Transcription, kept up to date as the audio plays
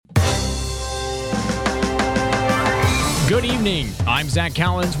Good evening. I'm Zach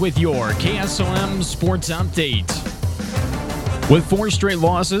Collins with your KSOM Sports Update. With 4 straight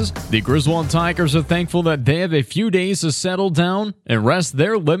losses, the Griswold Tigers are thankful that they have a few days to settle down and rest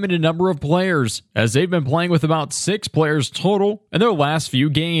their limited number of players, as they've been playing with about 6 players total in their last few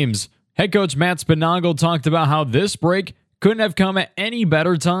games. Head coach Matt Spinagle talked about how this break couldn't have come at any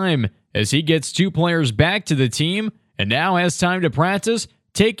better time, as he gets 2 players back to the team and now has time to practice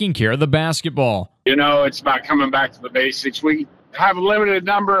taking care of the basketball. You know, it's about coming back to the basics. We have a limited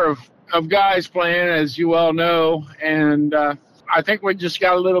number of guys playing, as you well know, and I think we just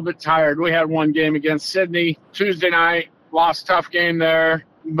got a little bit tired. We had one game against Sydney Tuesday night, lost tough game there,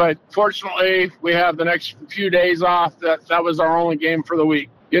 but fortunately we have the next few days off. That was our only game for the week.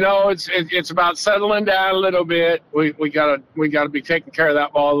 You know, it's about settling down a little bit. We gotta be taking care of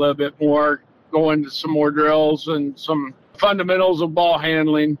that ball a little bit more, going to some more drills and some fundamentals of ball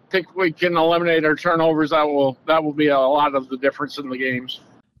handling. I think we can eliminate our turnovers. That will be a lot of the difference in the games.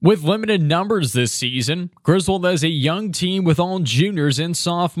 With limited numbers this season, Griswold has a young team with all juniors and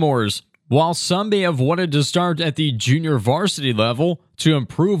sophomores. While some may have wanted to start at the junior varsity level to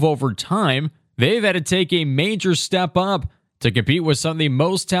improve over time, they've had to take a major step up to compete with some of the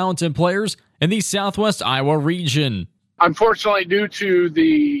most talented players in the Southwest Iowa region. Unfortunately, due to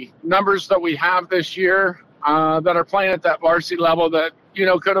the numbers that we have this year that are playing at that varsity level, that, you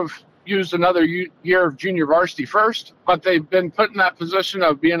know, could have used another year of junior varsity first, but they've been put in that position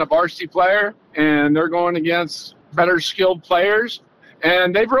of being a varsity player, and they're going against better skilled players,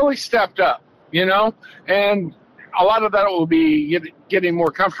 and they've really stepped up, you know, and a lot of that will be getting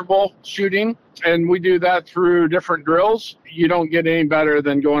more comfortable shooting, and we do that through different drills. You don't get any better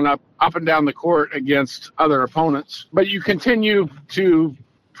than going up and down the court against other opponents, but you continue to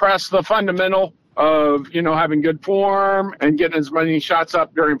press the fundamental of, you know, having good form and getting as many shots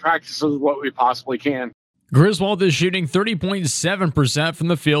up during practice as what we possibly can. Griswold is shooting 30.7% from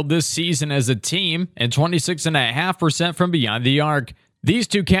the field this season as a team and 26.5% from beyond the arc. These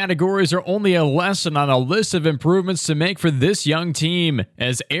 2 categories are only a lesson on a list of improvements to make for this young team,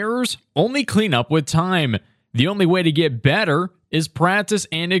 as errors only clean up with time. The only way to get better is practice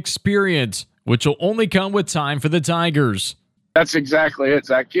and experience, which will only come with time for the Tigers. That's exactly it,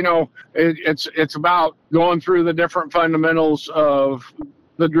 Zach. You know, it's about going through the different fundamentals of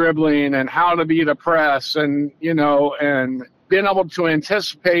the dribbling and how to beat a press, and, you know, and being able to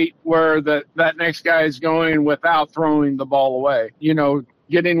anticipate where that next guy is going without throwing the ball away. You know,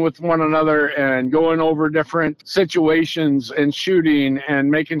 getting with one another and going over different situations and shooting and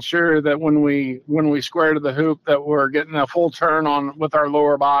making sure that when we square to the hoop that we're getting a full turn on with our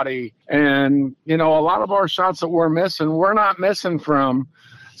lower body. And, you know, a lot of our shots that we're not missing from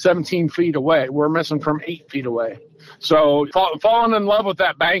 17 feet away. We're missing from 8 feet away. So falling in love with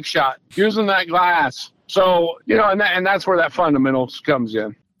that bank shot, using that glass. So, you know, and that's where that fundamentals comes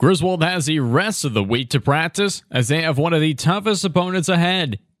in. Griswold has the rest of the week to practice, as they have one of the toughest opponents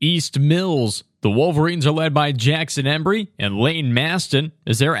ahead, East Mills. The Wolverines are led by Jackson Embry and Lane Maston,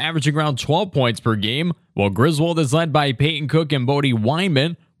 as they're averaging around 12 points per game, while Griswold is led by Peyton Cook and Bodie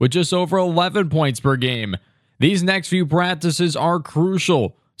Weinman with just over 11 points per game. These next few practices are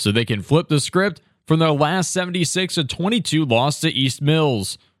crucial, so they can flip the script from their last 76-22 loss to East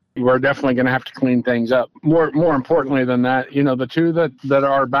Mills. We're definitely going to have to clean things up. More importantly than that, you know, the 2 that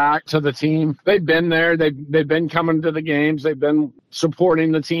are back to the team, they've been there. They've been coming to the games. They've been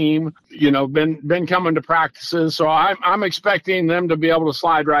supporting the team, you know, been coming to practices. So I'm expecting them to be able to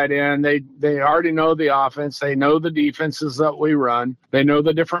slide right in. They already know the offense. They know the defenses that we run. They know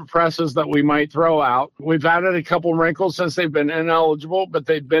the different presses that we might throw out. We've added a couple wrinkles since they've been ineligible, but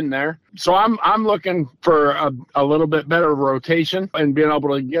they've been there. So I'm looking for a little bit better rotation and being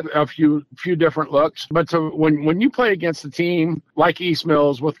able to get a few different looks. But when you play against a team like East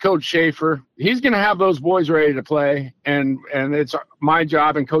Mills with Coach Schaefer, he's going to have those boys ready to play, and it's my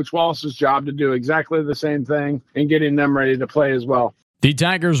job and Coach Wallace's job to do exactly the same thing and getting them ready to play as well. The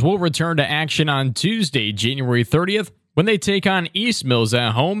Tigers will return to action on Tuesday, January 30th, when they take on East Mills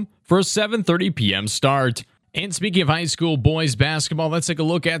at home for a 7:30 p.m. start. And speaking of high school boys basketball, let's take a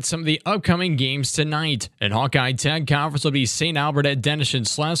look at some of the upcoming games tonight. In Hawkeye Tech Conference will be St. Albert at Dennis and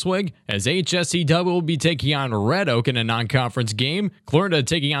Schleswig, as HSCW will be taking on Red Oak in a non-conference game, Clarendon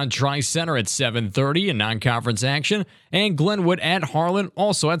taking on Tri-Center at 7:30 in non-conference action, and Glenwood at Harlan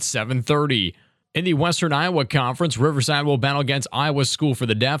also at 7:30. In the Western Iowa Conference, Riverside will battle against Iowa School for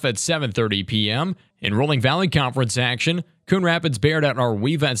the Deaf at 7:30 p.m. In Rolling Valley Conference action, Coon Rapids Baird at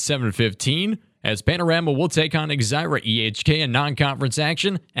Arweva at 7:15, as Panorama will take on Exira EHK in non-conference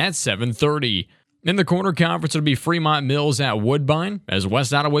action at 7:30. In the Corner Conference, it'll be Fremont Mills at Woodbine, as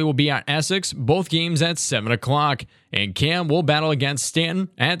West Ottaway will be at Essex, both games at 7 o'clock, and Cam will battle against Stanton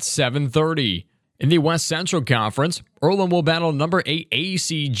at 7:30. In the West Central Conference, Earlham will battle number 8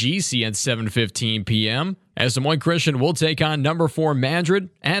 ACGC at 7:15 p.m., as Des Moines Christian will take on number 4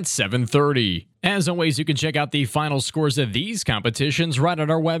 Madrid at 7:30. As always, you can check out the final scores of these competitions right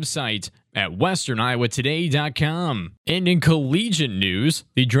at our website at westerniowatoday.com. And in collegiate news,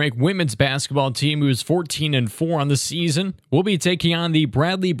 the Drake women's basketball team, who is 14-4 on the season, will be taking on the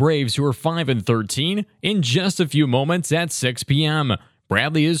Bradley Braves, who are 5-13, in just a few moments at 6 p.m.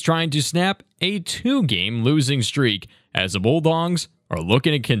 Bradley is trying to snap a 2-game losing streak, as the Bulldogs are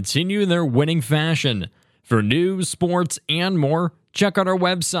looking to continue their winning fashion. For news, sports, and more, check out our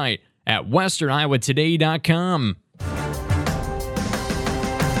website at westerniowatoday.com.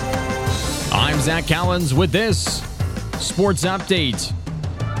 I'm Zach Collins with this Sports Update.